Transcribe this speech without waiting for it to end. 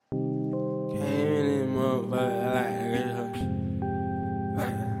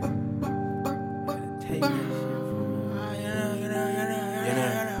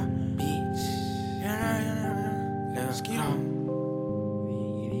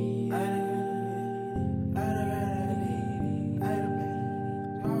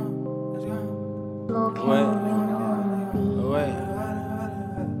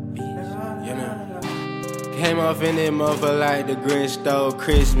off in that motherfucker like the Grinch stole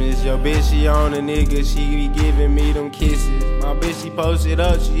Christmas. Yo bitch, she on a nigga, she be giving me them kisses. My bitch, she posted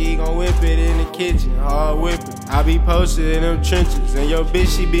up, she gon' whip it in the kitchen, hard whipping. I be posted in them trenches, and yo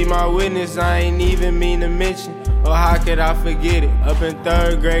bitch, she be my witness, I ain't even mean to mention. Oh, how could I forget it? Up in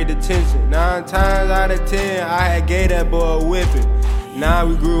 3rd grade detention. 9 times out of 10, I had gave that boy a whipping. Now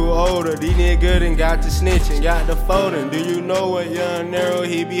we grew older, these niggas done got to snitching, got the folding. Do you know what young Dinero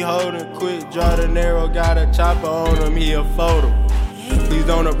he be holding? Quick draw Dinero, got a chopper on him, he a photo. Please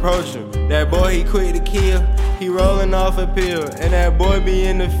don't approach him. That boy he quick to kill, he rolling off a pill, and that boy be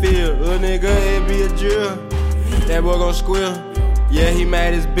in the field. Little nigga, it be a drill. That boy gon' squeal. Yeah, he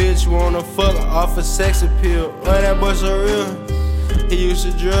mad his bitch wanna fuck off a sex appeal. Oh, that boy so real. He used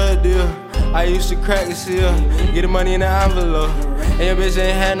to drug deal, I used to crack the seal, get the money in the envelope. And your bitch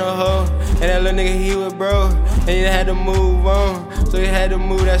ain't had no hoe, and that little nigga he was broke, and he had to move on, so he had to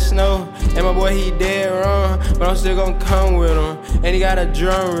move that snow. And my boy he dead wrong, but I'm still gon' come with him, and he got a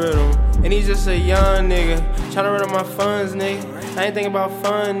drum rhythm, and he's just a young nigga, tryna run up my funds, nigga. I ain't thinking about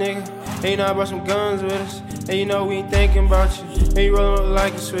fun, nigga. And you know I brought some guns with us, and you know we ain't thinking about you. And you rollin' up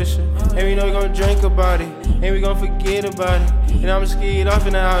like a swisher, and we know we gon' drink about it, and we gon' forget about it. And I'ma skied off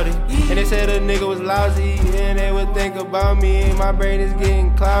in the Audi, and they said a nigga was lousy, and they would think about me. And my brain is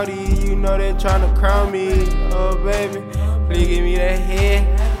getting cloudy, you know they tryna crown me. Oh baby, please give me that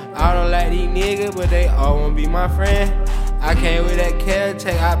head. I don't like these niggas, but they all wanna be my friend. I came with that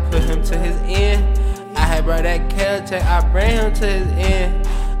caretaker, I put him to his end. I had brought that caretaker, I bring him to his end.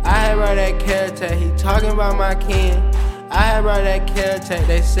 I had brought that caretaker, he talking about my kin. I had brought that caretaker,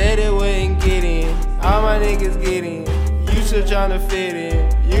 they said it wouldn't get in. All my niggas get in, you still tryna fit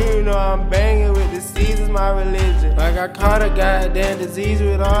in. You know I'm banging with disease is my religion. Like I caught a goddamn disease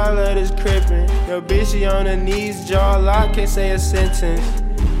with all of this crippin'. Yo bitch, she on her knees, jaw locked, can't say a sentence.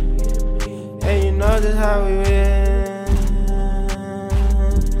 And you know just how we win.